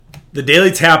The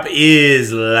Daily Tap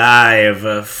is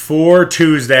live for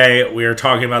Tuesday. We are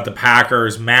talking about the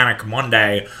Packers Manic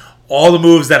Monday. All the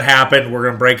moves that happened, we're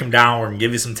going to break them down. We're going to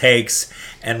give you some takes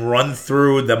and run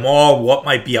through them all, what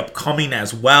might be upcoming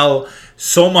as well.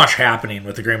 So much happening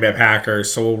with the Green Bay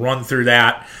Packers, so we'll run through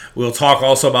that. We'll talk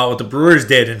also about what the Brewers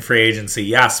did in free agency.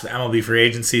 Yes, MLB free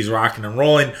agency is rocking and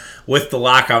rolling with the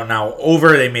lockout now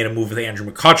over. They made a move with Andrew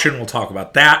McCutchen. We'll talk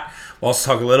about that. We'll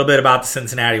also talk a little bit about the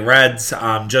Cincinnati Reds,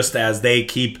 just as they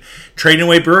keep trading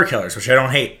away Brewer killers, which I don't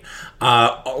hate.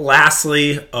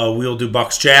 Lastly, we'll do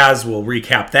Bucks Jazz. We'll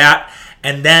recap that.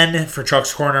 And then for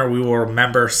Chuck's Corner, we will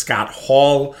remember Scott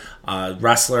Hall,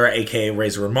 wrestler, a.k.a.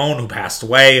 Razor Ramon, who passed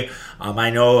away. I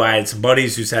know I had some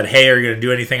buddies who said, hey, are you going to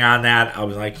do anything on that? I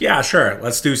was like, yeah, sure.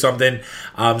 Let's do something.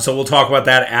 So we'll talk about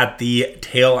that at the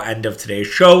tail end of today's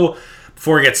show.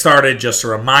 Before we get started, just a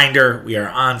reminder, we are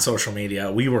on social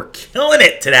media. We were killing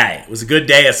it today. It was a good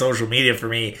day of social media for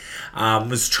me.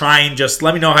 Was trying, just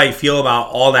let me know how you feel about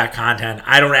all that content.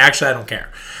 I don't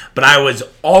care. But I was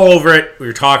all over it. We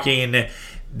were talking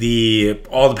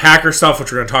all the Packer stuff,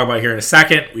 which we're going to talk about here in a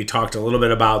second. We talked a little bit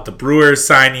about the Brewers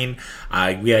signing.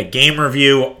 We had a game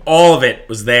review. All of it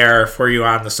was there for you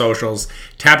on the socials.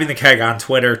 Tapping the Keg on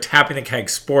Twitter, Tapping the Keg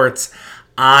Sports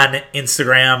on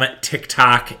Instagram,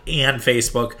 TikTok, and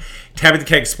Facebook. Tapping the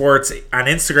Keg Sports on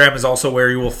Instagram is also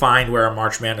where you will find where our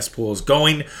March Madness pool is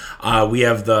going. We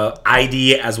have the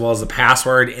ID as well as the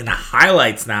password in the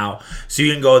highlights now, so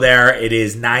you can go there. It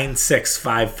is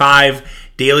 9655.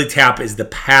 Daily Tap is the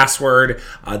password.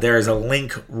 There is a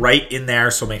link right in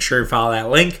there, so make sure you follow that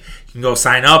link. You can go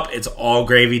sign up. It's all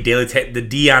gravy. The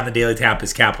D on the Daily Tap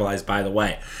is capitalized, by the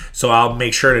way. So I'll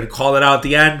make sure to call it out at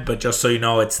the end, but just so you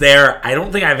know, it's there. I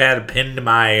don't think I've had it pinned to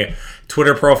my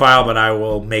Twitter profile, but I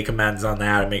will make amends on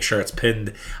that and make sure it's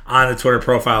pinned on the Twitter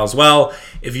profile as well.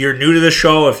 If you're new to the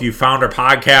show, if you found our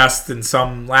podcast in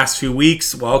some last few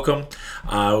weeks, welcome.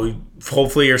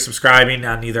 Hopefully you're subscribing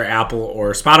on either Apple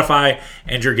or Spotify,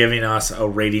 and you're giving us a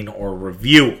rating or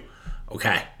review.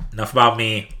 Okay, enough about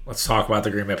me. Let's talk about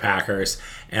the Green Bay Packers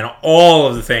and all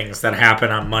of the things that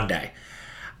happened on Monday.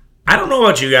 I don't know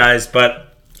about you guys,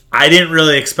 but I didn't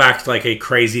really expect like a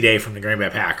crazy day from the Green Bay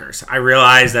Packers. I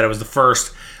realized that it was the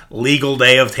first legal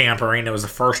day of tampering. It was the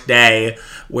first day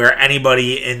where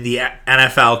anybody in the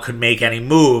NFL could make any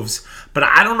moves. But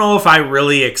I don't know if I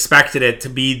really expected it to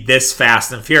be this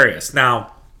fast and furious.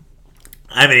 Now,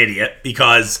 I'm an idiot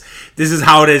because this is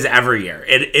how it is every year.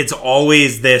 It's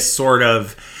always this sort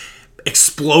of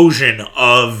explosion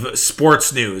of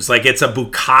sports news. Like it's a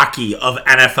bukkake of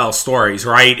NFL stories,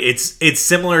 right? It's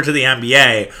similar to the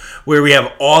NBA where we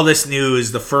have all this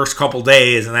news the first couple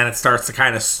days and then it starts to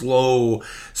kind of slow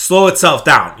itself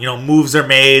down. You know, moves are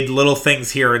made, little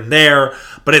things here and there,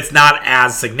 but it's not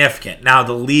as significant. Now,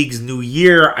 the league's new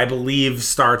year, I believe,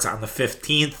 starts on the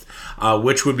 15th.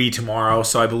 Which would be tomorrow.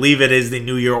 So I believe it is the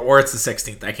new year or it's the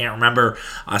 16th. I can't remember.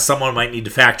 Someone might need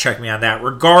to fact check me on that.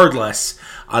 Regardless,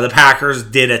 the Packers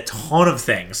did a ton of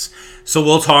things. So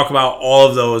we'll talk about all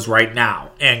of those right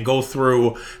now and go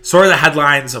through sort of the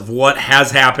headlines of what has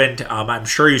happened. I'm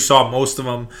sure you saw most of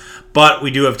them, but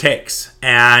we do have takes.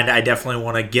 And I definitely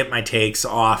want to get my takes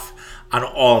off on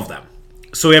all of them.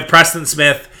 So we have Preston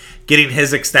Smith getting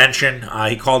his extension.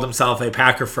 He called himself a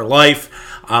Packer for life.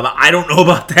 I don't know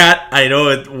about that. I know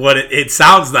it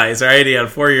sounds nice, right? He had a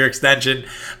 4-year extension,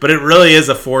 but it really is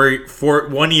a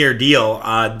 1-year deal.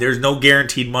 There's no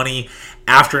guaranteed money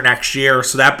after next year,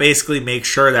 so that basically makes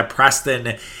sure that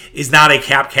Preston is not a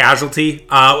cap casualty.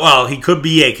 Well, he could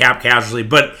be a cap casualty,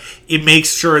 but it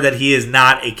makes sure that he is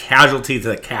not a casualty to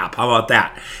the cap. How about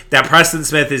that? That Preston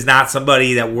Smith is not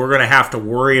somebody that we're going to have to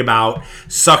worry about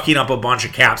sucking up a bunch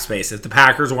of cap space. If the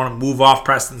Packers want to move off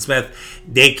Preston Smith,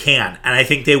 they can. And I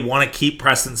think they want to keep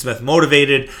Preston Smith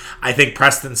motivated. I think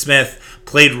Preston Smith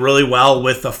played really well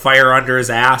with the fire under his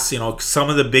ass. You know, some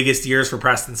of the biggest years for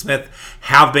Preston Smith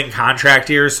have been contract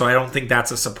years, so I don't think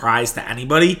that's a surprise to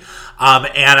anybody.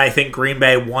 And I think Green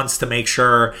Bay wants to make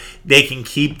sure they can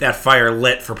keep that fire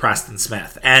lit for Preston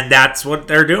Smith. And that's what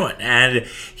they're doing. And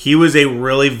he was a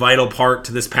really vital part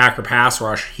to this Packer pass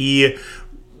rush. He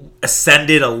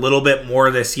ascended a little bit more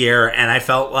this year, and I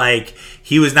felt like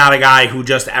he was not a guy who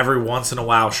just every once in a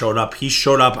while showed up. He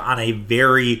showed up on a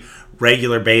very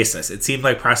regular basis. It seemed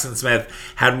like Preston Smith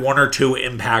had 1 or 2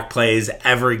 impact plays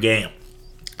every game.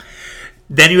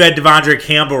 Then you had Devondre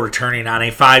Campbell returning on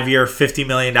a 5-year, $50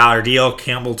 million deal.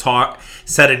 Campbell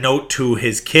sent a note to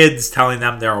his kids telling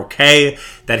them they're okay,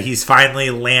 that he's finally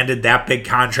landed that big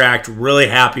contract. Really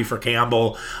happy for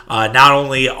Campbell, not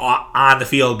only on the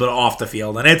field, but off the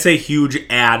field. And it's a huge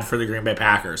ad for the Green Bay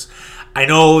Packers. I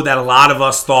know that a lot of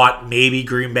us thought maybe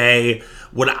Green Bay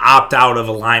would opt out of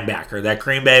a linebacker, that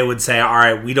Green Bay would say, all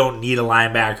right, we don't need a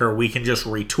linebacker. We can just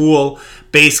retool,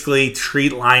 basically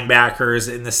treat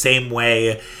linebackers in the same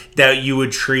way that you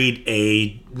would treat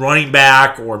a running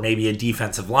back or maybe a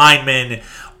defensive lineman,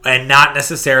 and not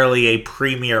necessarily a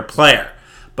premier player.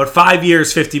 But 5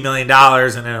 years, $50 million,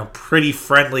 and in a pretty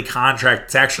friendly contract,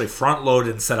 it's actually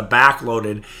front-loaded instead of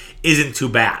back-loaded, isn't too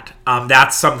bad.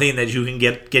 That's something that you can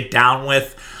get down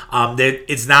with.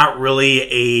 It's not really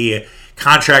a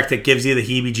contract that gives you the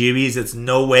heebie-jeebies. It's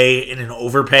no way in an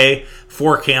overpay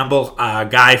for Campbell, a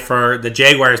guy for the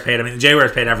Jaguars paid. I mean, the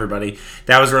Jaguars paid everybody.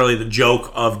 That was really the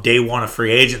joke of day one of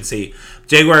free agency.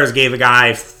 Jaguars gave a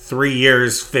guy 3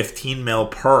 years, $15 million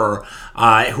per,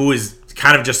 who is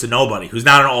kind of just a nobody, who's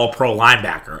not an all-pro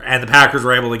linebacker. And the Packers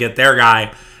were able to get their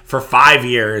guy for 5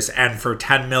 years and for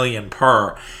 $10 million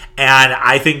per. And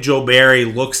I think Joe Barry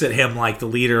looks at him like the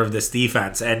leader of this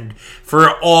defense, and for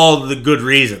all the good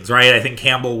reasons, right? I think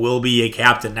Campbell will be a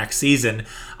captain next season,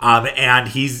 and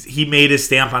he made his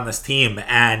stamp on this team,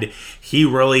 and he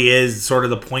really is sort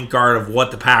of the point guard of what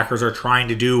the Packers are trying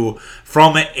to do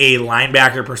from a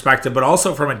linebacker perspective, but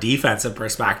also from a defensive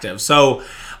perspective. So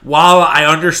while I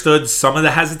understood some of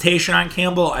the hesitation on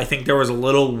Campbell, I think there was a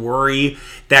little worry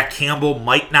that Campbell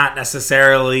might not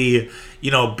necessarily,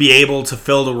 be able to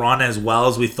fill the run as well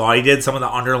as we thought he did. Some of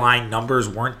the underlying numbers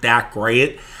weren't that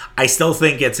great. I still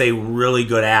think it's a really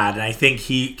good ad, and I think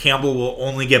Campbell will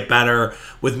only get better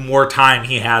with more time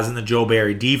he has in the Joe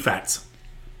Barry defense.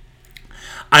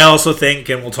 I also think,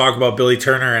 and we'll talk about Billy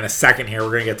Turner in a second here,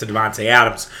 we're going to get to Davante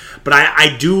Adams, but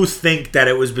I do think that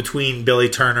it was between Billy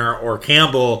Turner or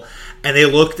Campbell, and they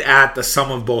looked at the sum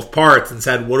of both parts and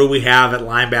said, what do we have at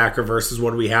linebacker versus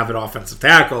what do we have at offensive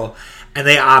tackle? And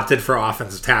they opted for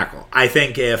offensive tackle. I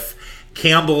think if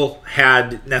Campbell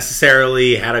had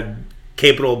necessarily had a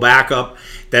capable backup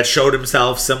that showed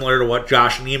himself similar to what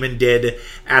Josh Neiman did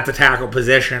at the tackle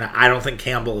position, I don't think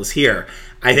Campbell is here.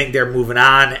 I think they're moving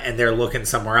on and they're looking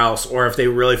somewhere else. Or if they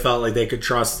really felt like they could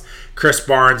trust Chris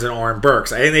Barnes and Oren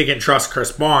Burks. I think they can trust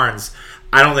Chris Barnes.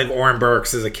 I don't think Oren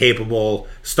Burks is a capable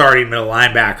starting middle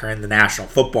linebacker in the National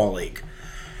Football League.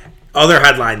 Other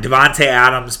headline, Davante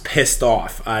Adams pissed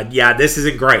off. This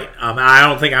isn't great. I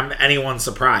don't think I'm anyone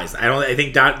surprised. I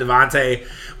think Davante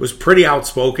was pretty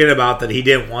outspoken about that he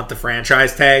didn't want the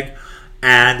franchise tag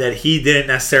and that he didn't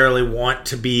necessarily want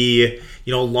to be,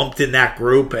 lumped in that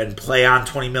group and play on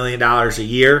 $20 million a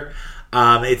year.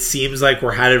 It seems like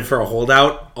we're headed for a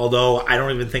holdout, although I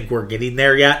don't even think we're getting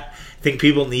there yet. I think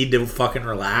people need to fucking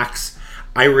relax.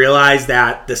 I realize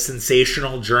that the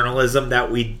sensational journalism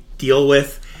that we deal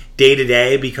with day to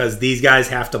day, because these guys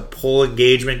have to pull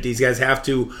engagement, these guys have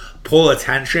to pull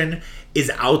attention,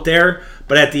 is out there.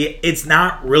 But it's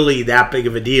not really that big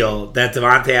of a deal that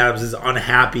Davante Adams is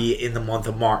unhappy in the month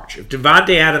of March. If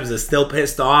Davante Adams is still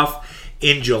pissed off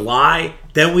in July,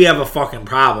 then we have a fucking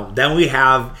problem. Then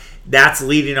that's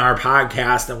leading our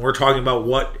podcast, and we're talking about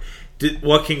what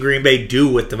can Green Bay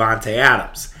do with Davante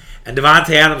Adams. And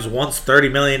Davante Adams wants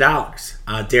 $30 million.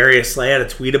 Darius Slay had a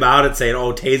tweet about it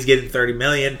saying, Tay's getting $30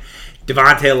 million.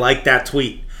 Davante liked that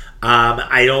tweet.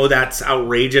 I know that's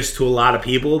outrageous to a lot of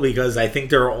people because I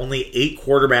think there are only 8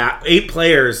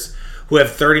 players who have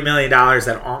 $30 million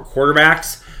that aren't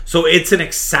quarterbacks. So it's an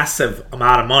excessive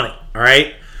amount of money, all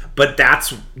right? But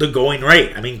that's the going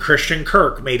rate. I mean, Christian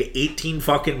Kirk made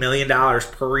 $18 million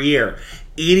per year.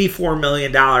 $84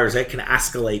 million it can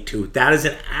escalate to. That is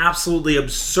an absolutely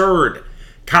absurd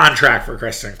contract for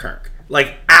Christian Kirk.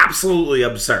 Like, absolutely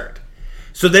absurd.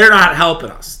 So they're not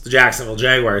helping us, the Jacksonville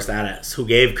Jaguars, that is, who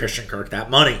gave Christian Kirk that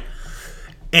money.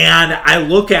 And I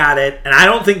look at it, and I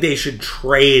don't think they should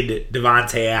trade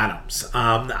Davante Adams.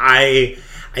 I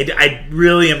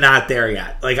really am not there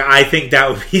yet. Like, I think that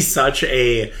would be such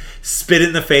a spit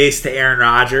in the face to Aaron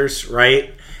Rodgers,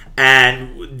 right?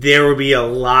 And there would be a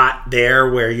lot there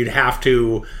where you'd have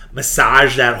to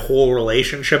massage that whole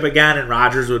relationship again, and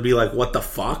Rodgers would be like, what the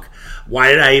fuck?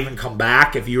 Why did I even come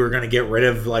back if you were going to get rid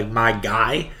of, like, my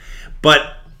guy?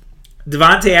 But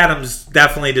Davante Adams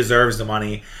definitely deserves the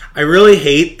money. I really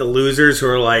hate the losers who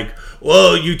are like,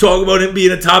 well, you talk about him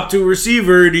being a top 2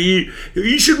 receiver, and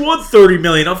he should want $30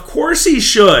 million. Of course he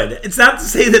should. It's not to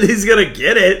say that he's going to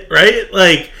get it, right?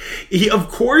 Like, of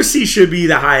course he should be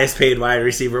the highest paid wide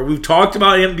receiver. We've talked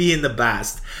about him being the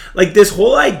best. Like, this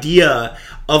whole idea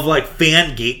of, like,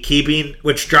 fan gatekeeping,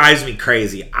 which drives me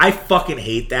crazy. I fucking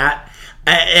hate that.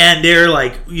 And they're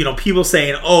like, people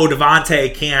saying,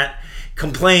 Davante can't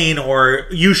complain, or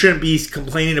you shouldn't be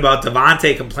complaining about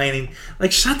Davante complaining.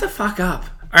 Like, shut the fuck up,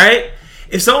 all right?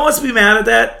 If someone wants to be mad at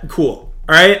that, cool,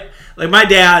 all right? Like, my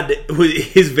dad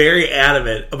is very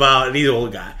adamant about, and he's an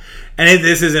old guy, and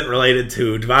this isn't related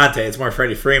to Devontae, it's more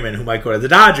Freddie Freeman, who might go to the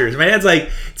Dodgers. My dad's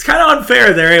like, it's kind of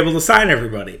unfair they're able to sign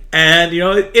everybody. And,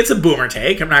 it's a boomer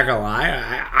take, I'm not going to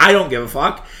lie. I don't give a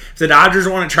fuck. If the Dodgers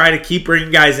want to try to keep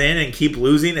bringing guys in and keep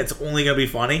losing, it's only going to be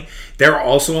funny. They're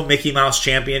also a Mickey Mouse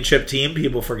championship team.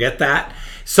 People forget that.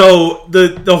 So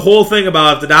the whole thing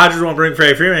about if the Dodgers won't bring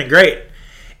Freddie Freeman, great.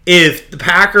 If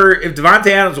Davante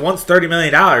Adams wants $30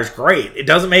 million, great. It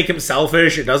doesn't make him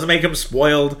selfish. It doesn't make him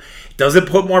spoiled. It doesn't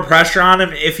put more pressure on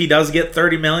him if he does get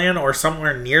 $30 million or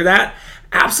somewhere near that.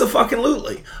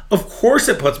 Absolutely. Of course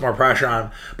it puts more pressure on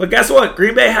him. But guess what?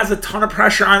 Green Bay has a ton of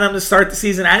pressure on them to start the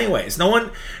season anyways. No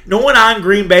one on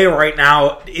Green Bay right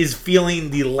now is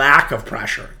feeling the lack of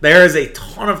pressure. There is a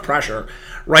ton of pressure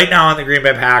right now on the Green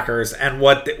Bay Packers and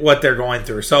what they're going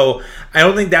through. So I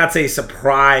don't think that's a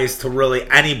surprise to really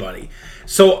anybody.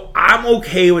 So I'm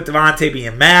okay with Devontae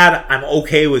being mad. I'm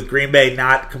okay with Green Bay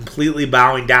not completely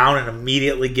bowing down and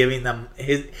immediately giving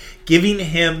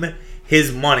him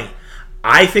his money.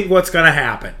 I think what's going to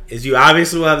happen is you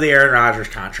obviously will have the Aaron Rodgers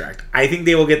contract. I think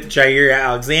they will get the Jair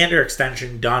Alexander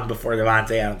extension done before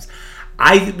Davante Adams.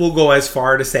 I will go as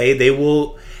far to say they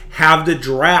will have the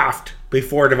draft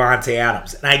before Davante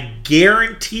Adams. And I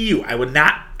guarantee you,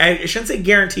 I shouldn't say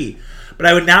guarantee, but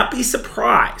I would not be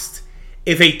surprised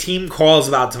if a team calls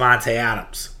about Davante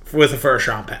Adams with a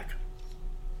first-round pick.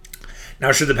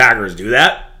 Now, should the Packers do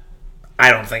that? I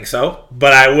don't think so.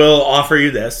 But I will offer you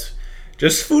this.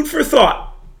 Just food for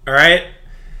thought, all right?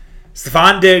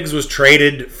 Stephon Diggs was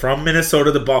traded from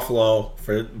Minnesota to Buffalo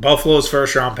for Buffalo's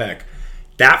first-round pick.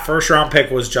 That first-round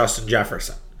pick was Justin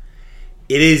Jefferson.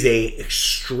 It is a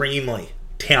extremely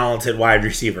talented wide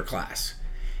receiver class.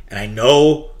 And I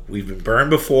know we've been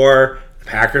burned before. The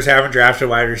Packers haven't drafted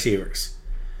wide receivers.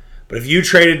 But if you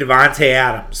traded Davante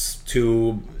Adams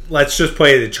to, let's just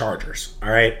play the Chargers,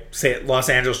 all right? Say Los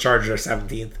Angeles Chargers are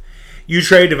 17th. You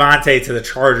trade Davante to the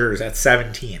Chargers at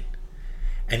 17,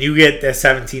 and you get the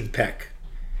 17th pick.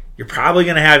 You're probably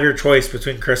going to have your choice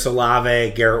between Chris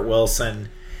Olave, Garrett Wilson,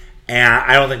 and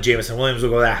I don't think Jameson Williams will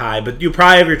go that high, but you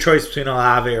probably have your choice between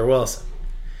Olave or Wilson.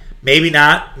 Maybe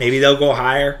not. Maybe they'll go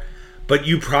higher, but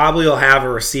you probably will have a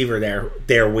receiver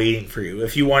there waiting for you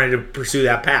if you wanted to pursue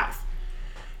that path.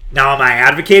 Now, am I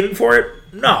advocating for it?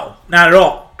 No, not at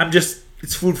all.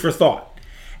 It's food for thought.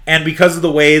 And because of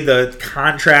the way the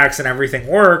contracts and everything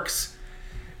works,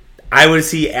 I would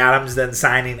see Adams then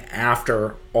signing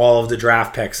after all of the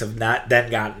draft picks have not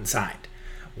then gotten signed.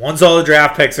 Once all the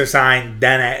draft picks are signed,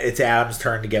 then it's Adams'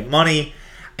 turn to get money.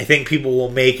 I think people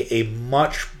will make a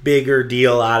much bigger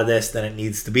deal out of this than it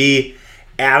needs to be.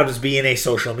 Adams being a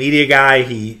social media guy,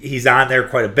 he's on there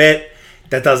quite a bit.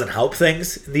 That doesn't help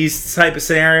things in these type of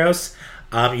scenarios.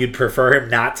 You'd prefer him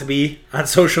not to be on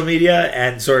social media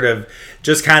and sort of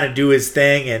just kind of do his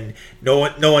thing and no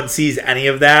one sees any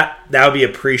of that. That would be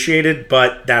appreciated,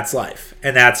 but that's life.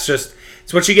 And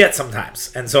it's what you get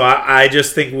sometimes. And so I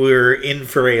just think we're in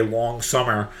for a long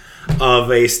summer of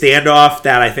a standoff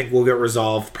that I think will get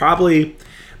resolved probably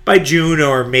by June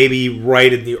or maybe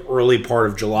right in the early part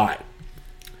of July.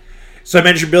 So I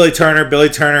mentioned Billy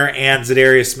Turner and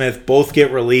Zadarius Smith both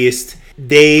get released.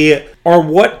 They are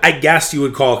what I guess you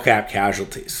would call cap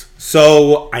casualties.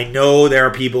 So I know there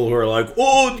are people who are like,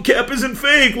 oh, the cap isn't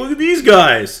fake. Look at these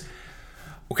guys.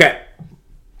 Okay.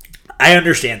 I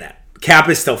understand that. Cap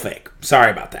is still fake.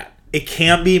 Sorry about that. It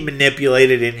can be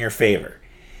manipulated in your favor.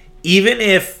 Even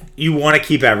if you want to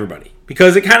keep everybody.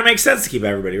 Because it kind of makes sense to keep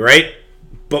everybody, right?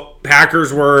 But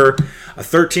Packers were a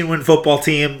 13-win football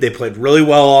team. They played really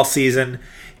well all season.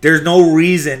 There's no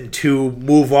reason to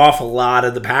move off a lot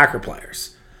of the Packer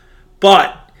players.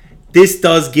 But this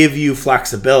does give you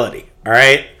flexibility, all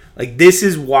right? Like, this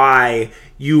is why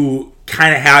you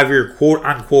kind of have your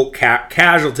quote-unquote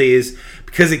casualties,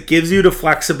 because it gives you the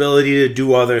flexibility to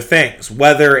do other things,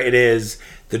 whether it is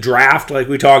the draft, like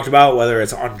we talked about, whether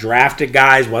it's undrafted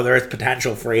guys, whether it's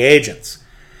potential free agents.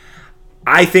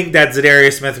 I think that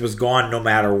Zadarius Smith was gone no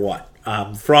matter what.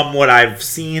 From what I've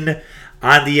seen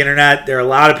on the internet, there are a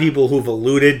lot of people who've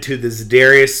alluded to the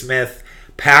Zadarius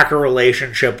Smith-Packer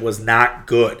relationship was not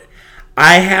good.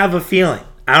 I have a feeling.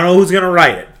 I don't know who's going to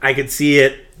write it. I could see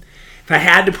it. If I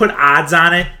had to put odds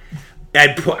on it,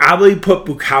 I'd probably put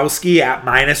Bukowski at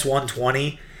minus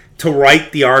 120 to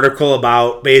write the article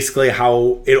about basically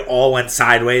how it all went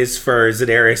sideways for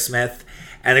Zadarius Smith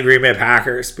and the Green Bay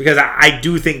Packers, because I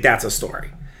do think that's a story.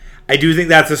 I do think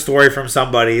that's a story from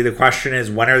somebody. The question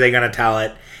is, when are they going to tell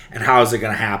it? And how is it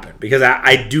going to happen? Because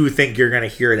I do think you're going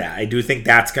to hear that. I do think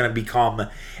that's going to become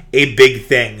a big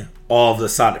thing all of a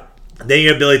sudden. Then you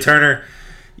have Billy Turner.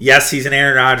 Yes, he's an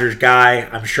Aaron Rodgers guy.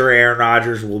 I'm sure Aaron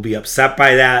Rodgers will be upset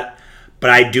by that.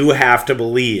 But I do have to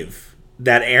believe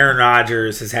that Aaron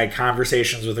Rodgers has had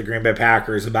conversations with the Green Bay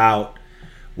Packers about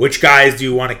which guys do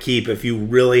you want to keep if you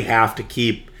really have to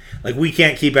keep. Like, we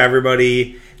can't keep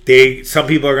everybody. Some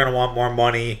people are going to want more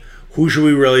money. Who should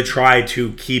we really try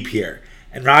to keep here?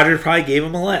 And Rodgers probably gave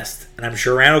him a list. And I'm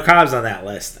sure Randall Cobb's on that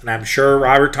list. And I'm sure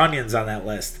Robert Tunyon's on that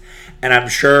list. And I'm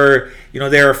sure,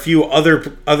 there are a few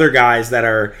other guys that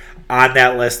are on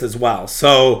that list as well.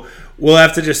 So we'll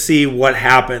have to just see what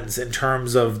happens in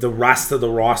terms of the rest of the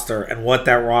roster and what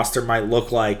that roster might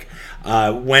look like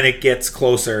when it gets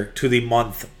closer to the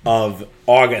month of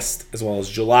August as well as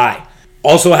July.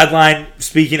 Also, a headline,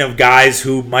 speaking of guys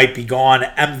who might be gone,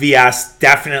 MVS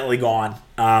definitely gone.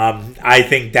 I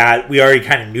think that we already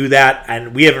kind of knew that,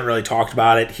 and we haven't really talked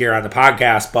about it here on the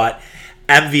podcast, but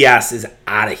MVS is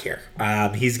out of here.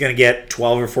 He's going to get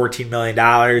 $12 or $14 million.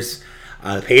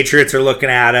 The Patriots are looking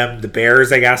at him. The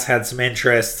Bears, I guess, had some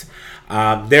interest.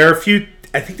 There are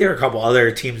a couple other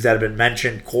teams that have been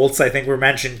mentioned. Colts, I think, were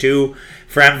mentioned too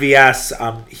for MVS.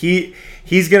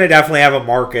 He's going to definitely have a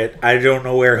market. I don't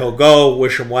know where he'll go.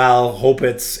 Wish him well. Hope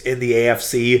it's in the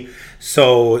AFC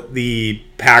so the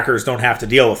Packers don't have to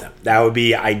deal with him. That would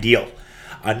be ideal.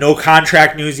 No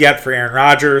contract news yet for Aaron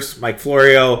Rodgers. Mike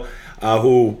Florio,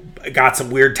 who got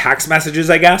some weird text messages,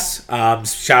 I guess.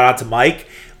 Shout out to Mike.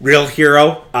 Real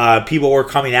hero. People were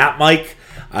coming at Mike.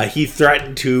 He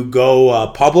threatened to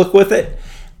go public with it.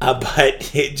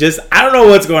 But I don't know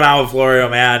what's going on with Florio,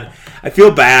 man. I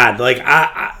feel bad. Like,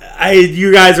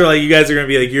 you guys are going to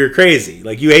be like, you're crazy.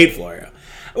 Like, you hate Florio.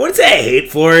 I wouldn't say I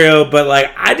hate Florio, but,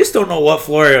 like, I just don't know what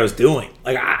Florio's doing.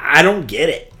 Like, I don't get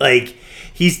it. Like,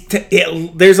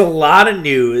 there's a lot of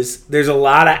news. There's a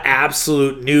lot of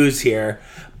absolute news here.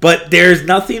 But there's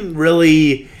nothing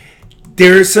really...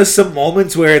 There's just some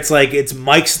moments where it's like it's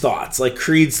Mike's thoughts, like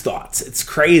Creed's thoughts. It's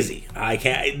crazy.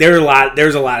 There's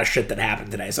a lot of shit that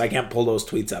happened today, so I can't pull those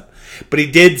tweets up. But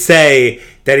he did say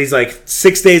that he's like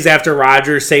 6 days after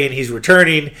Rodgers saying he's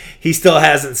returning, he still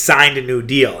hasn't signed a new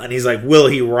deal. And he's like, will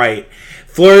he write?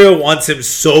 Florio wants him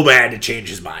so bad to change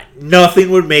his mind. Nothing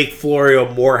would make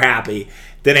Florio more happy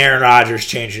than Aaron Rodgers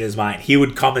changing his mind. He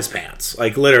would cum his pants.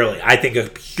 Like, literally. I think a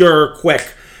pure,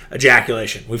 quick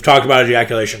ejaculation. We've talked about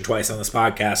ejaculation twice on this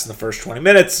podcast in the first 20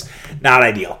 minutes. Not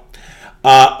ideal.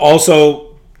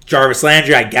 Also, Jarvis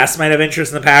Landry, I guess, might have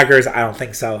interest in the Packers. I don't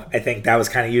think so. I think that was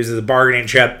kind of used as a bargaining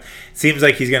chip. Seems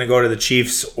like he's going to go to the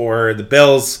Chiefs or the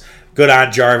Bills. Good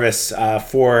on Jarvis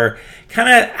for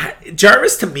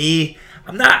Jarvis, to me,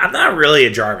 I'm not really a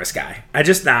Jarvis guy. I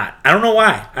just not. I don't know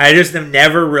why. I just have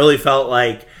never really felt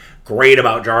like great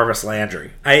about Jarvis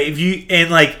Landry.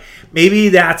 Maybe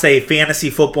that's a fantasy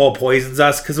football poisons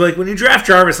us, because like when you draft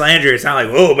Jarvis Landry, it's not like,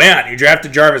 oh man, you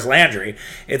drafted Jarvis Landry.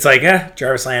 It's like,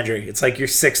 Jarvis Landry. It's like your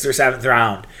 6th or 7th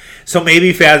round. So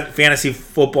maybe fantasy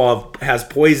football has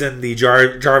poisoned the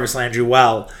Jarvis Landry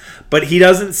well, but he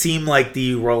doesn't seem like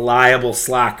the reliable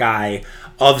slot guy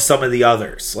of some of the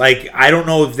others. Like, I don't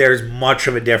know if there's much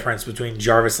of a difference between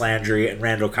Jarvis Landry and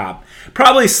Randall Cobb.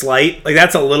 Probably slight. Like,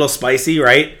 that's a little spicy,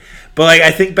 right? But, like,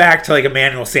 I think back to, like,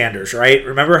 Emmanuel Sanders, right?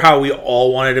 Remember how we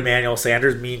all wanted Emmanuel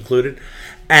Sanders, me included?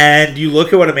 And you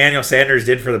look at what Emmanuel Sanders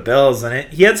did for the Bills,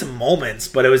 and he had some moments,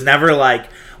 but it was never like,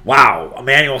 wow,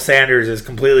 Emmanuel Sanders has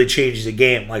completely changed the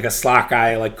game, like a slot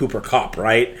guy like Cooper Kupp,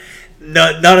 right?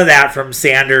 None of that from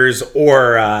Sanders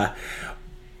or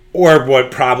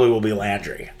what probably will be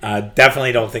Landry.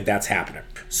 Definitely don't think that's happening.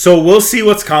 So we'll see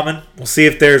what's coming. We'll see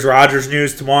if there's Rodgers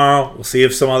news tomorrow. We'll see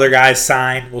if some other guys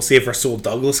sign. We'll see if Rasul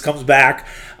Douglas comes back.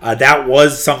 That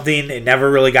was something. It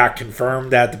never really got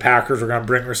confirmed that the Packers were going to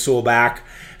bring Rasul back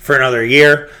for another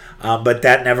year. But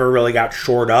that never really got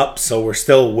shored up. So we're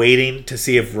still waiting to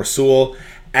see if Rasul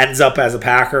ends up as a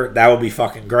Packer. That would be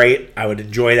fucking great. I would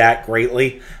enjoy that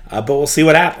greatly. But we'll see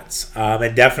what happens.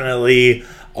 And definitely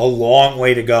a long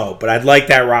way to go. But I'd like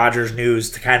that Rodgers news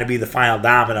to kind of be the final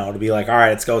domino, to be like, all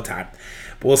right, it's go time.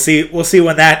 But we'll see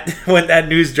when that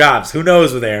news drops. Who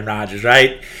knows with Aaron Rodgers,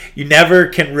 right? You never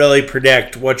can really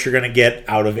predict what you're going to get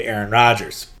out of Aaron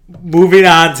Rodgers. Moving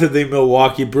on to the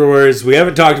Milwaukee Brewers. We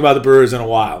haven't talked about the Brewers in a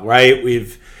while, right?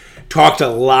 We've talked a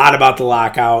lot about the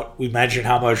lockout. We mentioned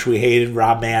how much we hated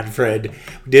Rob Manfred.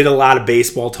 We did a lot of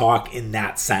baseball talk in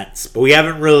that sense. But we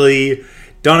haven't really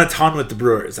done a ton with the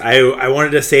Brewers. I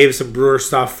wanted to save some Brewer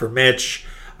stuff for Mitch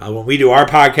when we do our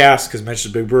podcast, because Mitch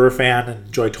is a big Brewer fan and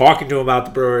enjoy talking to him about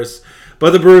the Brewers.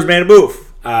 But the Brewers made a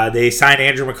move. They signed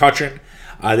Andrew McCutchen.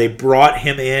 They brought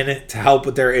him in to help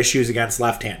with their issues against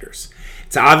left-handers.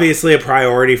 It's obviously a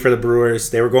priority for the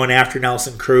Brewers. They were going after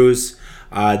Nelson Cruz.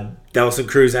 Nelson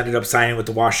Cruz ended up signing with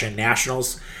the Washington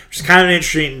Nationals, which is kind of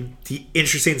an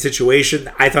interesting situation.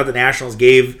 I thought the Nationals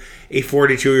gave a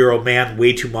 42-year-old man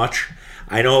way too much.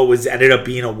 I know it ended up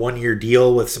being a one-year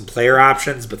deal with some player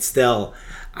options, but still,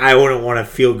 I wouldn't want to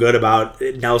feel good about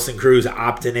Nelson Cruz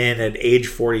opting in at age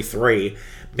 43.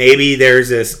 Maybe there's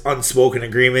this unspoken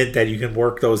agreement that you can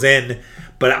work those in,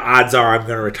 but odds are I'm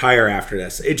going to retire after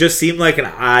this. It just seemed like an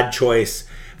odd choice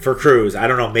for Cruz. I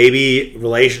don't know, maybe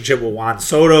relationship with Juan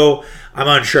Soto. I'm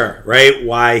unsure, right?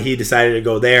 Why he decided to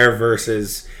go there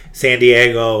versus San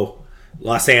Diego,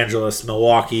 Los Angeles,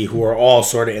 Milwaukee, who are all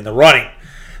sort of in the running.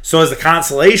 So as the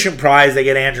consolation prize, they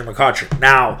get Andrew McCutchen.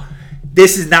 Now,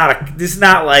 this is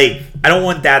not like, I don't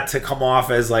want that to come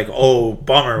off as like, oh,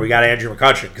 bummer, we got Andrew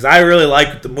McCutchen, because I really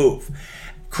like the move.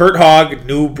 Kurt Hogg,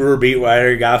 new Brewer beat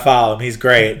writer, you gotta follow him, he's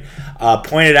great,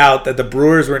 pointed out that the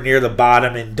Brewers were near the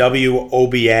bottom in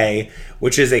WOBA,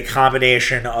 which is a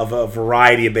combination of a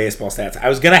variety of baseball stats. I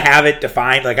was gonna have it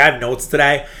defined, like I have notes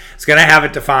today, I was gonna have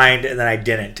it defined and then I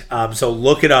didn't. So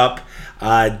look it up.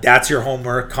 That's your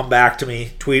homework. Come back to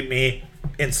me, tweet me,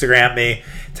 Instagram me,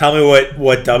 tell me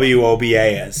what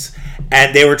WOBA is.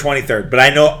 And they were 23rd. But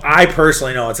I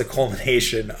personally know it's a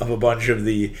culmination of a bunch of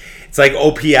it's like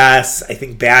OPS, I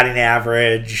think batting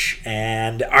average,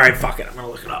 and all right, fuck it, I'm going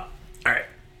to look it up. All right.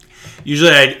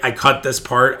 Usually I cut this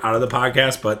part out of the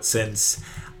podcast, but since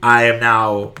I am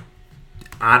now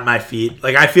on my feet,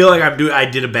 like I feel like I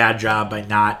did a bad job by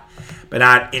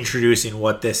not introducing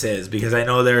what this is, because I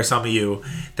know there are some of you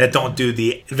that don't do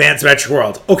the advanced metric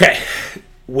world. Okay.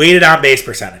 Weighted on base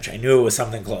percentage. I knew it was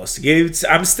something close.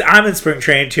 I'm in spring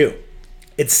training too.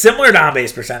 It's similar to on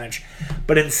base percentage,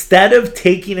 but instead of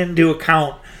taking into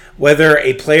account whether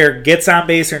a player gets on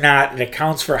base or not, it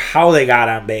accounts for how they got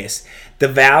on base. The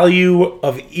value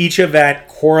of each event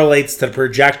correlates to the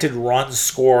projected runs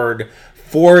scored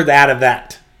for that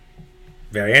event.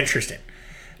 Very interesting.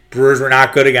 Brewers were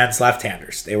not good against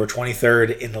left-handers. They were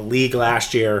 23rd in the league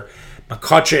last year.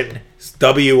 McCutchen's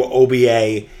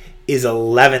WOBA is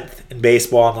 11th in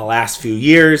baseball in the last few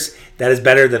years. That is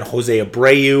better than Jose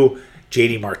Abreu,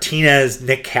 JD Martinez,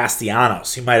 Nick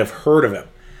Castellanos. You might have heard of him.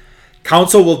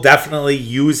 Council will definitely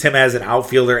use him as an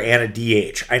outfielder and a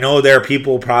DH. I know there are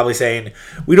people probably saying,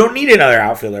 we don't need another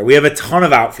outfielder. We have a ton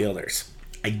of outfielders.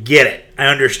 I get it. I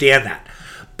understand that.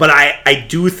 But I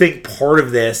do think part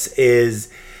of this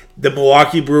is the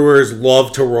Milwaukee Brewers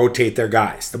love to rotate their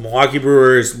guys. The Milwaukee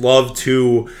Brewers love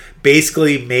to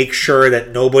basically make sure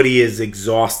that nobody is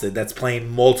exhausted that's playing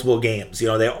multiple games.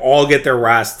 They all get their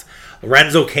rest.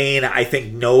 Lorenzo Cain, I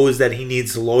think, knows that he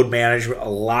needs to load manage a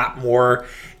lot more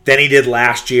than he did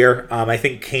last year. I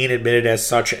think Cain admitted as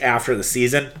such after the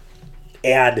season.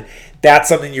 And that's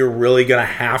something you're really going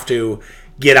to have to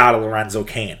get out of Lorenzo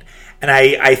Cain. And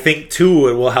I think, too,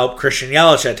 it will help Christian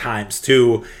Yelich at times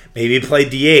to maybe play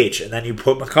DH, and then you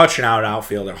put McCutchen out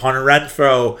outfielder. Hunter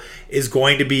Renfroe is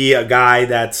going to be a guy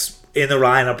that's in the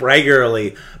lineup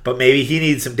regularly, but maybe he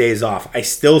needs some days off. I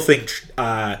still think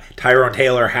Tyrone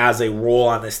Taylor has a role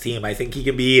on this team. I think he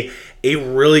can be a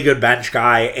really good bench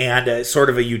guy and a sort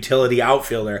of a utility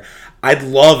outfielder. I'd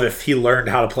love if he learned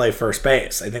how to play first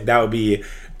base. I think that would be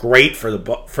great for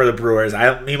the Brewers.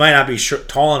 He might not be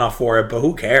tall enough for it, but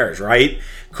who cares, right?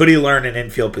 Could he learn an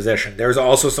infield position? There's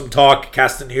also some talk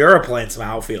Castanera playing some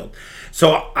outfield.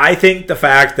 So I think the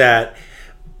fact that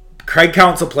Craig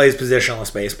Counsell plays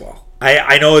positionless baseball.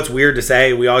 I know it's weird to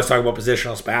say. We always talk about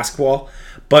positionless basketball,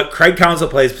 but Craig Counsell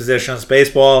plays positionless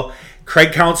baseball.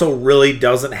 Craig Counsell really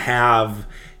doesn't have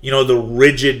the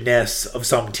rigidness of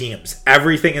some teams.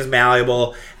 Everything is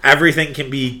malleable. Everything can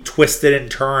be twisted and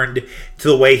turned to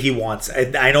the way he wants.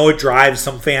 And I know it drives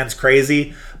some fans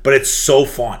crazy, but it's so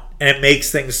fun. And it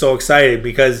makes things so exciting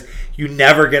because you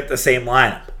never get the same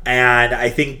lineup. And I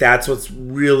think that's what's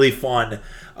really fun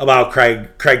about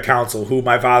Craig Counsell, who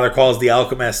my father calls the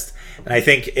Alchemist. And I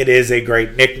think it is a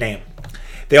great nickname.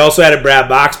 They also added Brad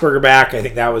Boxberger back. I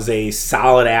think that was a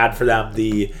solid add for them.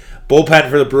 The bullpen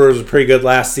for the Brewers was pretty good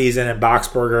last season, and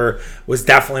Boxberger was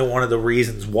definitely one of the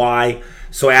reasons why.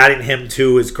 So adding him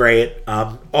too is great.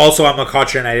 Also on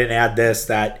McCutchen, I didn't add this,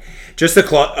 that just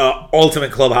the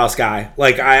ultimate clubhouse guy.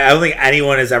 Like I don't think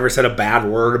anyone has ever said a bad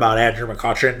word about Andrew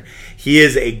McCutchen. He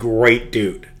is a great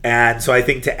dude, and so I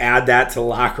think to add that to the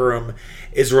locker room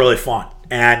is really fun,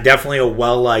 and definitely a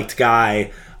well-liked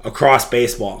guy across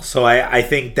baseball. So I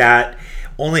think that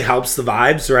only helps the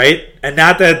vibes, right? And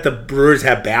not that the Brewers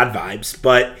have bad vibes,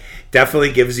 but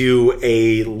definitely gives you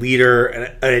a leader,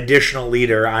 an additional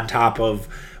leader on top of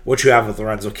what you have with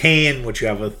Lorenzo Cain, what you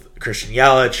have with Christian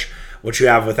Yelich, what you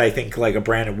have with, I think, like a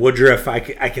Brandon Woodruff, I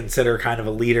consider kind of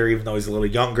a leader, even though he's a little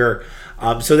younger.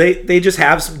 So they just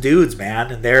have some dudes,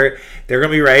 man, and they're going to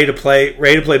be ready to play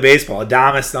baseball.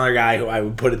 Adames, another guy who I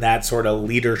would put in that sort of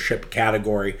leadership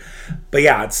category. But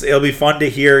yeah, it'll be fun to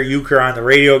hear Euchre on the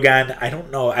radio again. I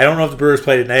don't know if the Brewers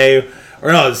play today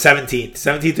or no, the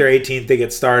 17th or 18th they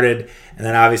get started, and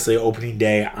then obviously opening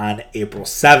day on April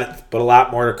 7th. But a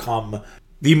lot more to come.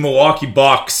 The Milwaukee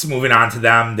Bucks, moving on to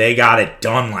them, they got it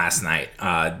done last night.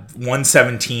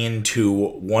 117 to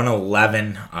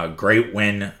 111, a great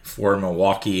win for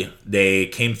Milwaukee. They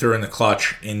came through in the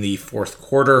clutch in the fourth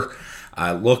quarter.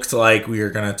 Looked like we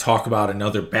were going to talk about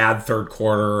another bad third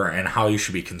quarter and how you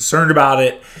should be concerned about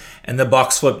it. And the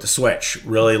Bucks flipped the switch,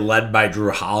 really led by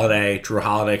Jrue Holiday. Jrue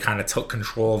Holiday kind of took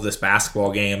control of this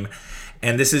basketball game.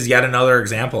 And this is yet another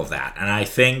example of that. And I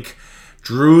think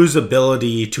Jrue's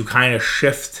ability to kind of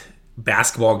shift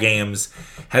basketball games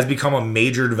has become a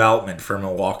major development for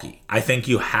Milwaukee. I think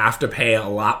you have to pay a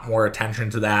lot more attention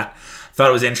to that. I thought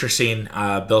it was interesting.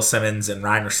 Bill Simmons and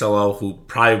Ryan Russillo, who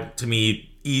probably, to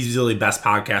me, easily best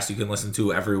podcast you can listen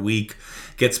to every week,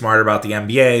 get smarter about the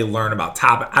NBA, learn about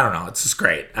topic. I don't know. It's just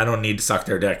great. I don't need to suck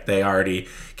their dick. They already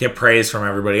get praise from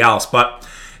everybody else. But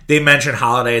they mentioned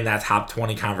Holiday in that top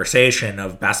 20 conversation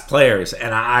of best players,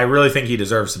 and I really think he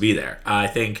deserves to be there. I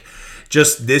think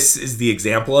just this is the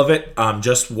example of it.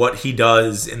 Just what he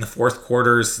does in the fourth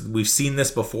quarters. We've seen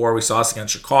this before. We saw this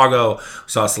against Chicago. We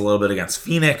saw this a little bit against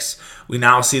Phoenix. We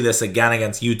now see this again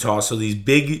against Utah. So these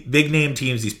big name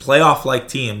teams, these playoff-like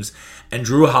teams, and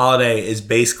Jrue Holiday is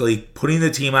basically putting the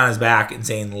team on his back and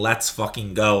saying, let's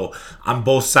fucking go on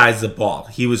both sides of the ball.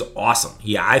 He was awesome.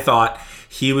 I thought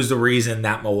he was the reason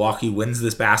that Milwaukee wins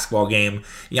this basketball game.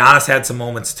 Giannis had some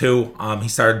moments too. He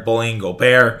started bullying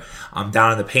Gobert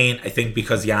down in the paint. I think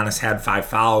because Giannis had 5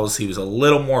 fouls, he was a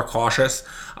little more cautious.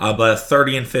 But a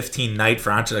 30 and 15 night for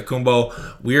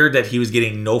Antetokounmpo. Weird that he was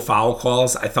getting no foul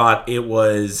calls. I thought it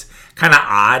was kind of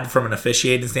odd from an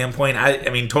officiating standpoint. I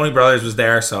mean, Tony Brothers was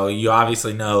there, so you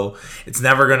obviously know it's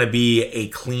never going to be a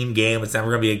clean game. It's never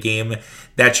going to be a game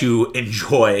that you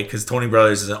enjoy because Tony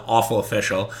Brothers is an awful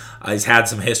official. He's had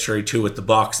some history too with the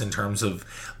Bucks in terms of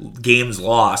games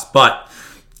lost. But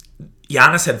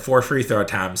Giannis had 4 free throw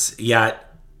attempts,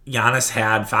 yet Giannis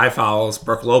had 5 fouls.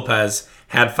 Brook Lopez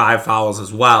had 5 fouls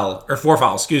as well, or 4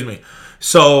 fouls, excuse me.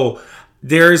 So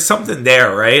there's something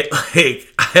there, right? Like,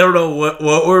 I don't know what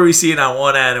were we seeing on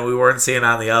one end and we weren't seeing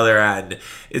on the other end.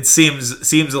 It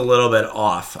seems a little bit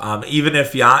off. Even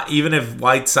if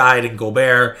Whiteside and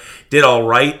Gobert did all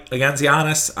right against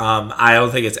Giannis, I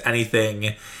don't think it's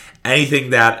anything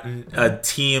that a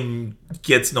team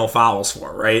gets no fouls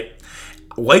for, right?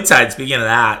 Whiteside, speaking of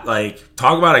that, like,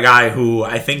 talk about a guy who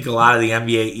I think a lot of the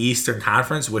NBA Eastern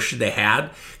Conference wished they had.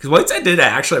 Because Whiteside did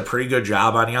actually a pretty good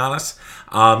job on Giannis.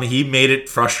 He made it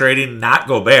frustrating, not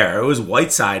Gobert. It was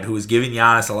Whiteside who was giving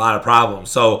Giannis a lot of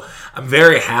problems. So I'm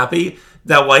very happy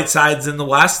that Whiteside's in the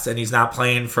West and he's not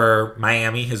playing for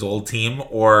Miami, his old team,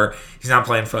 or he's not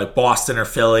playing for like Boston or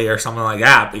Philly or something like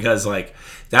that, because like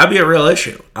that'd be a real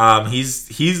issue.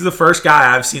 He's the first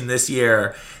guy I've seen this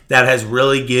year that has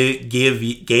really gave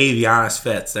Giannis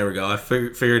fits. There we go. I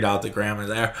figured out the grammar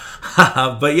there.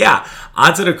 But yeah,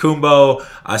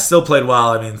 Antetokounmpo still played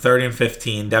well. I mean, 30 and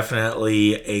 15,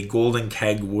 definitely a golden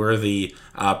keg worthy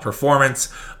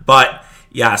performance. But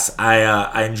yes,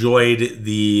 I enjoyed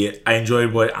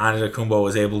what Antetokounmpo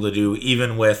was able to do,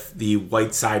 even with the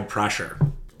Whiteside pressure.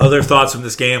 Other thoughts from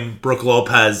this game: Brook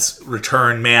Lopez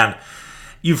return, man.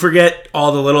 You forget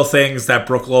all the little things that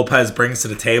Brook Lopez brings to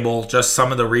the table, just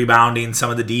some of the rebounding, some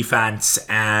of the defense,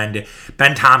 and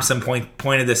Ben Thompson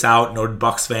pointed this out, noted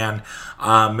Bucks fan,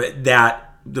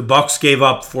 that the Bucks gave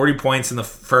up 40 points in the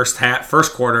first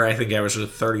quarter. I think it was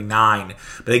 39,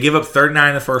 but they give up 39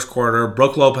 in the first quarter.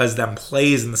 Brook Lopez then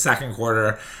plays in the second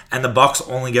quarter, and the Bucks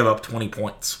only give up 20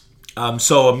 points.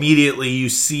 So immediately you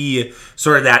see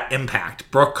sort of that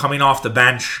impact. Brook coming off the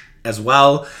bench as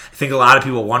well. I think a lot of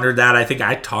people wondered that. I think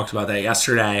I talked about that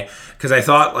yesterday because I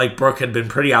thought like Brook had been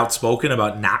pretty outspoken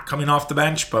about not coming off the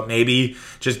bench, but maybe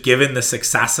just given the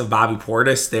success of Bobby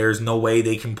Portis, there's no way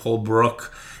they can pull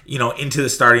Brook, into the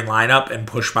starting lineup and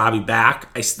push Bobby back.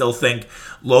 I still think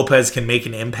Lopez can make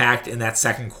an impact in that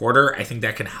second quarter. I think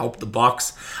that can help the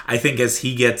Bucks. I think as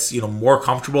he gets, more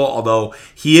comfortable, although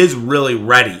he is really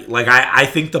ready. Like I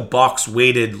think the Bucks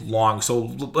waited long, so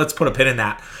let's put a pin in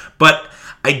that. But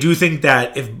I do think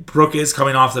that if Brook is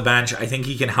coming off the bench, I think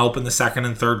he can help in the second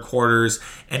and third quarters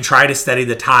and try to steady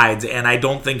the tides. And I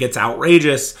don't think it's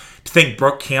outrageous to think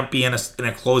Brook can't be in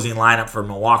a closing lineup for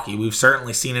Milwaukee. We've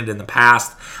certainly seen it in the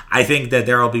past. I think that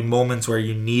there will be moments where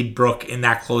you need Brook in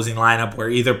that closing lineup where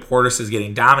either Portis is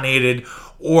getting dominated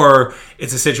or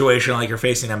it's a situation like you're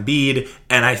facing Embiid,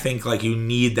 and I think like you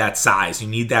need that size. You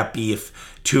need that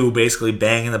beef to basically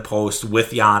bang in the post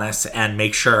with Giannis and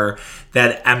make sure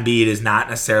that Embiid is not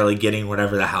necessarily getting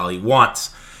whatever the hell he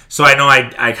wants. So I know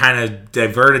I kind of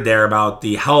diverted there about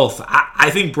the health. I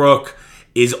think Brook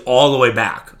is all the way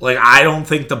back. Like, I don't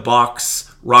think the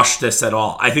Bucks rushed this at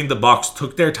all. I think the Bucks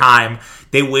took their time.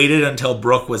 They waited until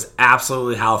Brook was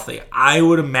absolutely healthy. I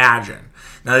would imagine.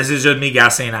 Now, this is just me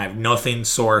guessing. I have nothing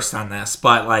sourced on this.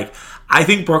 But, like, I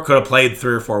think Brook could have played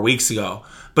 3 or 4 weeks ago.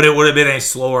 But it would have been a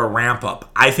slower ramp up.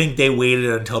 I think they waited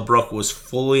until Brook was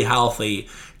fully healthy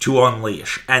to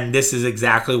unleash. And this is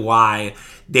exactly why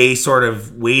they sort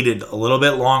of waited a little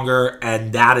bit longer.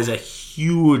 And that is a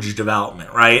huge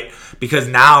development, right? Because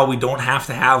now we don't have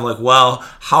to have like, well,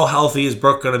 how healthy is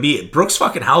Brook going to be? Brook's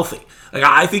fucking healthy. Like,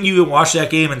 I think you can watch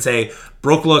that game and say,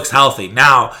 Brook looks healthy.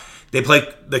 Now, they play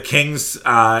the Kings in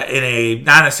a,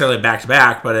 not necessarily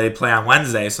back-to-back, but they play on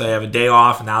Wednesday, so they have a day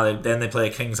off, and now then they play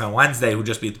the Kings on Wednesday, who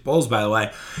just beat the Bulls, by the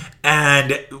way.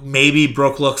 And maybe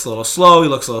Brook looks a little slow, he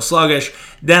looks a little sluggish.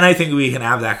 Then I think we can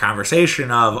have that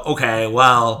conversation of, okay,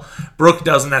 well, Brook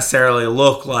doesn't necessarily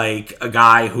look like a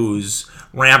guy who's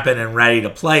rampant and ready to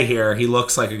play here. He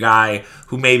looks like a guy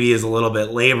who maybe is a little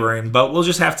bit laboring, but we'll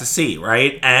just have to see,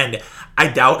 right? And I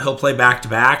doubt he'll play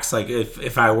back-to-backs. Like,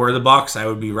 if I were the Bucks, I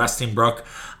would be resting Brook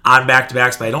on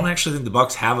back-to-backs, but I don't actually think the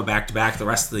Bucks have a back-to-back the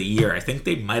rest of the year. I think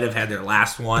they might have had their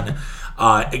last one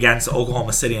against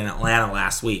Oklahoma City and Atlanta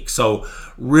last week. So,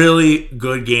 really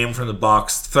good game from the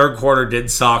Bucks. Third quarter did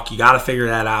suck. You got to figure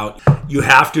that out. You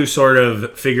have to sort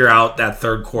of figure out that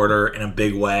third quarter in a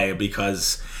big way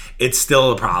because it's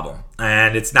still a problem,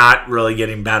 and it's not really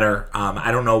getting better.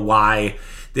 I don't know why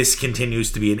this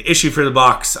continues to be an issue for the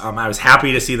Bucks. I was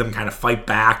happy to see them kind of fight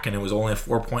back, and it was only a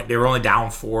 4-point. They were only down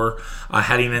 4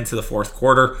 heading into the fourth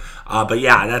quarter. But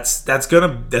yeah, that's gonna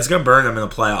burn them in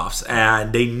the playoffs,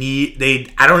 and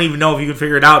I don't even know if you can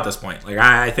figure it out at this point. Like,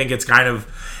 I think it's kind of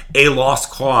a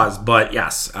lost cause. But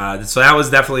yes, so that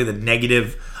was definitely the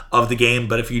negative of the game.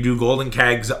 But if you do Golden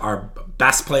Kegs, our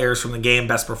best players from the game,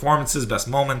 best performances, best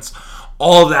moments,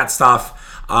 all of that stuff.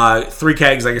 3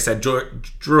 kegs, like I said,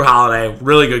 Jrue Holiday,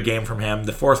 really good game from him.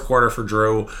 The fourth quarter for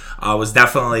Jrue was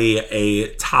definitely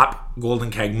a top Golden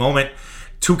Keg moment.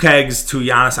 2 kegs to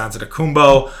Giannis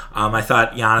Antetokounmpo. I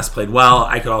thought Giannis played well.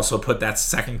 I could also put that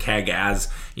second keg as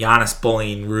Giannis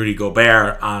bullying Rudy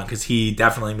Gobert because he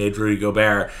definitely made Rudy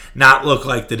Gobert not look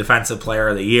like the defensive player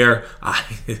of the year.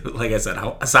 Like I said,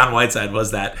 Hassan Whiteside was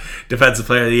that defensive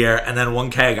player of the year. And then 1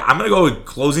 keg, I'm going to go with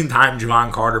closing time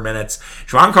Javon Carter minutes.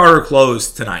 Javon Carter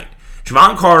closed tonight.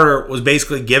 Javon Carter was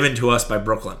basically given to us by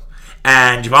Brooklyn.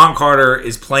 And Javon Carter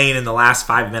is playing in the last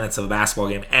 5 minutes of a basketball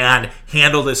game and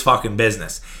handled his fucking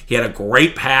business. He had a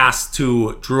great pass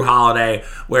to Jrue Holiday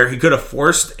where he could have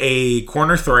forced a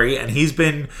corner 3, and he's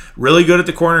been really good at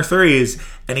the corner 3s,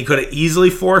 and he could have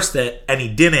easily forced it, and he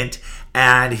didn't.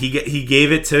 And he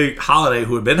gave it to Holiday,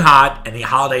 who had been hot, and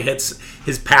Holiday hits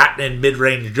his patented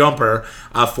mid-range jumper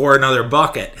for another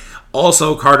bucket.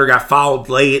 Also, Carter got fouled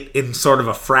late in sort of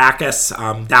a fracas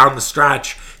down the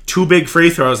stretch. 2 big free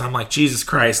throws. I'm like, Jesus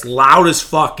Christ, loud as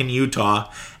fuck in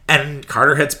Utah. And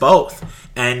Carter hits both.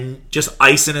 And just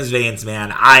ice in his veins,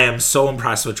 man. I am so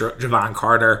impressed with Javon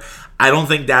Carter. I don't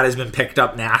think that has been picked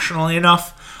up nationally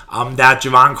enough. That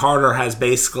Javon Carter has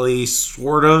basically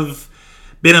sort of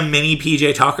been a mini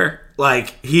PJ Tucker.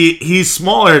 Like, he's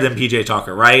smaller than PJ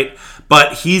Tucker, right?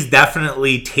 But he's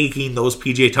definitely taking those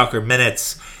PJ Tucker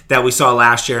minutes that we saw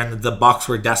last year and that the Bucks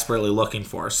were desperately looking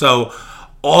for. So,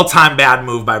 all-time bad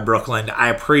move by Brooklyn. I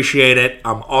appreciate it.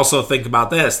 Also, think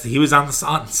about this. He was on the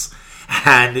Suns.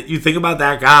 And you think about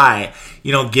that guy,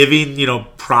 giving,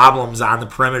 problems on the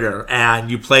perimeter. And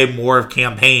you play more of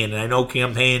Campaign. And I know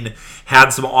Campaign had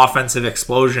some offensive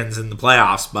explosions in the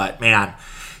playoffs. But, man,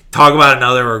 talk about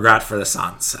another regret for the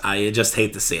Suns. You just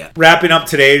hate to see it. Wrapping up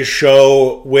today's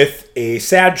show with a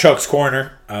sad Chuck's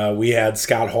Corner. We had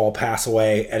Scott Hall pass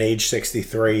away at age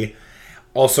 63.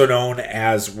 Also known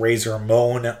as Razor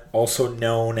Ramon, also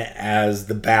known as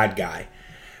the bad guy.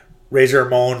 Razor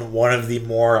Ramon, one of the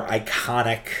more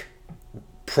iconic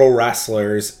pro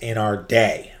wrestlers in our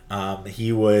day.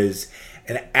 He was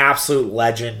an absolute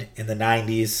legend in the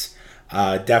 90s.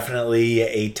 Definitely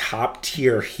a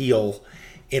top-tier heel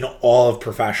in all of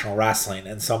professional wrestling.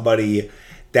 And somebody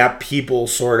that people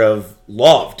sort of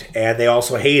loved and they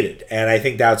also hated. And I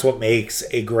think that's what makes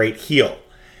a great heel.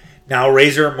 Now,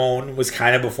 Razor Ramon was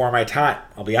kind of before my time,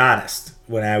 I'll be honest.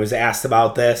 When I was asked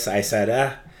about this, I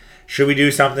said, should we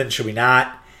do something? Should we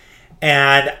not?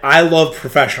 And I love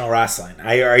professional wrestling.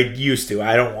 I used to.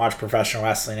 I don't watch professional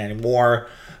wrestling anymore.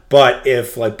 But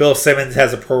if like Bill Simmons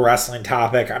has a pro wrestling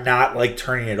topic, I'm not like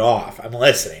turning it off. I'm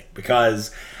listening because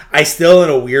I still in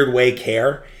a weird way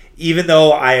care. Even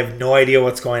though I have no idea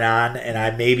what's going on,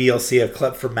 and maybe you'll see a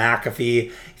clip from McAfee.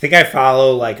 I think I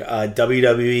follow like a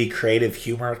WWE creative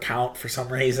humor account for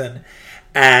some reason.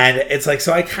 And it's like,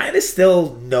 so I kind of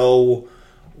still know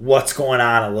what's going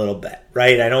on a little bit,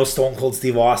 right? I know Stone Cold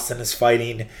Steve Austin is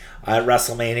fighting at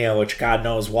WrestleMania, which God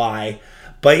knows why.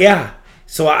 But yeah,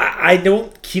 so I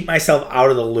don't keep myself out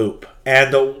of the loop.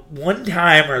 And the one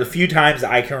time or the few times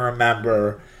I can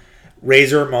remember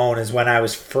Razor Ramon is when I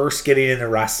was first getting into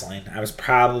wrestling. I was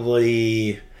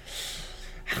probably,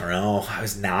 I don't know, I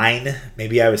was 9,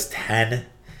 maybe I was 10,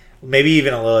 maybe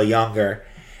even a little younger.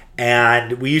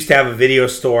 And we used to have a video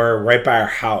store right by our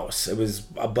house. It was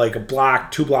like a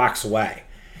block, 2 blocks away.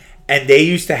 And they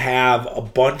used to have a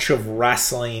bunch of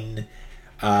wrestling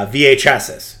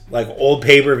VHSs, like old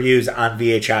pay-per-views on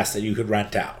VHS that you could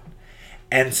rent out.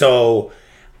 And so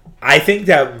I think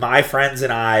that my friends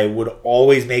and I would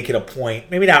always make it a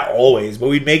point, maybe not always, but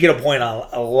we'd make it a point on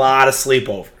a lot of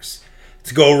sleepovers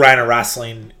to go rent a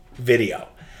wrestling video.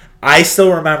 I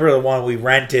still remember the one we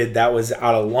rented that was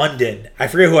out of London. I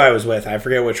forget who I was with. I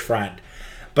forget which friend.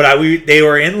 But they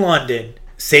were in London.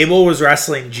 Sable was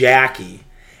wrestling Jackie.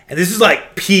 And this is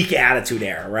like peak Attitude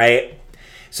Era, right?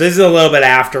 So this is a little bit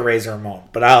after Razor Ramon.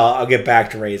 But I'll get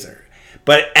back to Razor.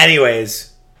 But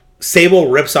anyways, Sable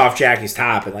rips off Jackie's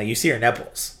top. And like you see her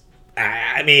nipples.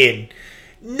 I mean,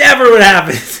 never would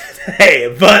happen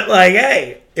today. But like,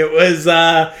 hey. It was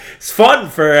it's fun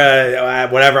for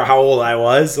whatever how old I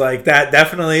was. Like that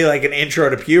definitely like an intro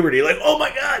to puberty. Like, oh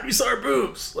my God, you saw her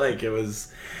boobs. Like it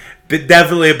was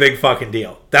definitely a big fucking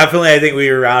deal. Definitely I think we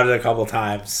were around it a couple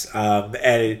times.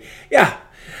 Yeah.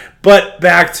 But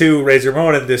back to Razor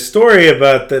Ramon and this story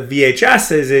about the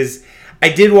VHSs is I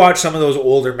did watch some of those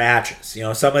older matches. You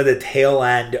know, some of the tail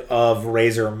end of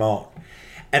Razor Ramon.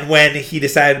 And when he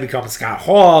decided to become Scott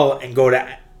Hall and go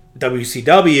to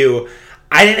WCW,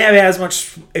 I didn't have as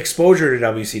much exposure to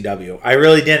WCW. I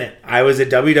really didn't. I was a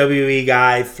WWE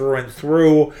guy through and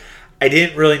through. I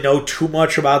didn't really know too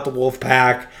much about the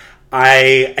Wolfpack.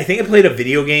 I think I played a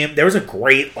video game. There was a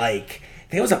great, I think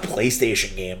it was a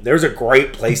PlayStation game. There was a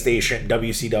great PlayStation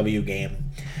WCW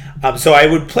game. So I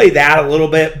would play that a little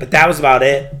bit, but that was about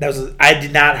it. I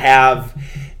did not have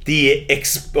the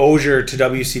exposure to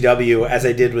WCW as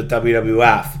I did with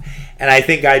WWF. And I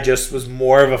think I just was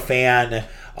more of a fan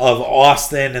of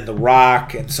Austin and The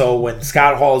Rock. And so when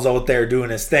Scott Hall's out there doing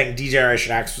his thing,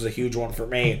 D-Generation X was a huge one for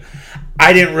me.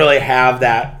 I didn't really have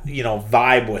that,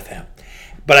 vibe with him.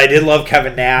 But I did love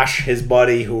Kevin Nash, his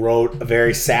buddy, who wrote a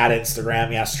very sad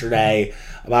Instagram yesterday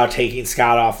about taking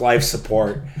Scott off life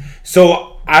support.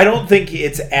 So I don't think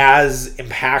it's as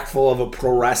impactful of a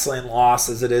pro wrestling loss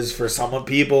as it is for some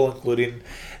people, including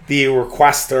the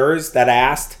requesters that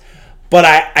asked. But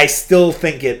I still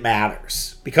think it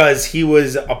matters because he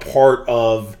was a part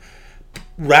of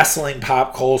wrestling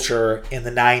pop culture in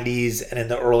the 90s and in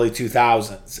the early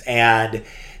 2000s. And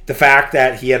the fact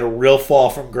that he had a real fall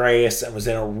from grace and was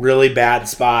in a really bad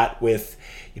spot with,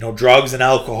 drugs and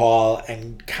alcohol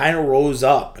and kind of rose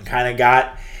up and kind of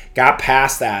got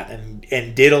past that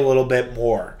and did a little bit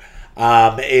more.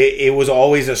 It was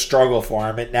always a struggle for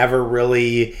him. It never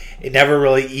really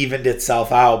evened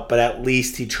itself out, but at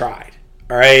least he tried.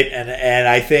 All right, and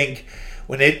I think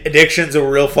when addiction's a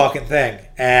real fucking thing,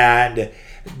 and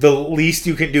the least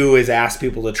you can do is ask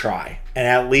people to try, and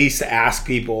at least ask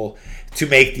people to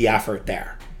make the effort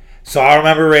there. So I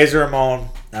remember Razor Ramon.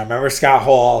 I remember Scott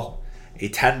Hall. A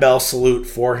 10-bell salute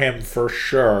for him for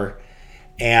sure,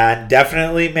 and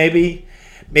definitely maybe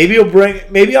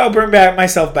I'll bring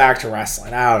myself back to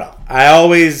wrestling. I don't know. I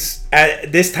always,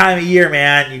 at this time of year,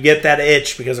 man, you get that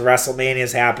itch because WrestleMania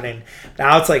is happening.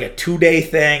 Now it's like a 2-day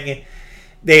thing.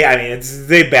 They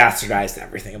bastardized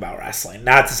everything about wrestling.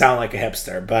 Not to sound like a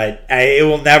hipster, but it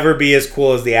will never be as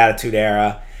cool as the Attitude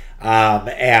Era.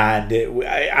 And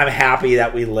I'm happy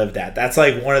that we lived that. That's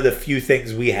like one of the few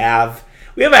things we have.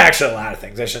 We have actually a lot of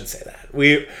things. I shouldn't say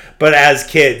that. But as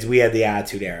kids, we had the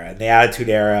Attitude Era. And the Attitude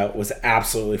Era was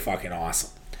absolutely fucking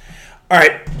awesome. All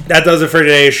right. That does it for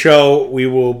today's show. We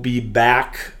will be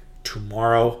back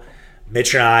tomorrow.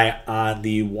 Mitch and I on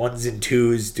the ones and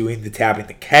twos doing the Tapping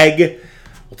the Keg.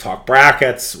 We'll talk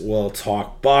brackets. We'll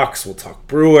talk Bucks. We'll talk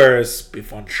Brewers. Be a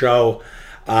fun show.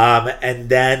 And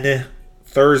then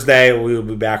Thursday, we will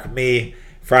be back with me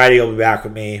Friday, you'll be back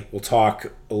with me. We'll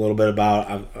talk a little bit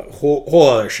about a whole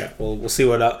other shit. We'll see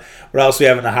what else we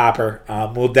have in the hopper.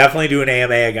 We'll definitely do an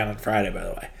AMA again on Friday, by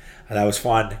the way. That was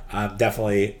fun. I'm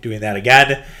definitely doing that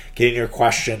again. Getting your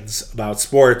questions about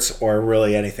sports or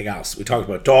really anything else. We talked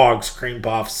about dogs, cream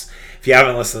puffs. If you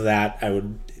haven't listened to that, I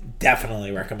would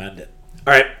definitely recommend it.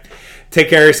 All right. Take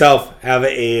care of yourself. Have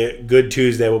a good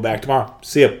Tuesday. We'll be back tomorrow.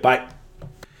 See you. Bye.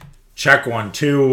 Check 1, 2.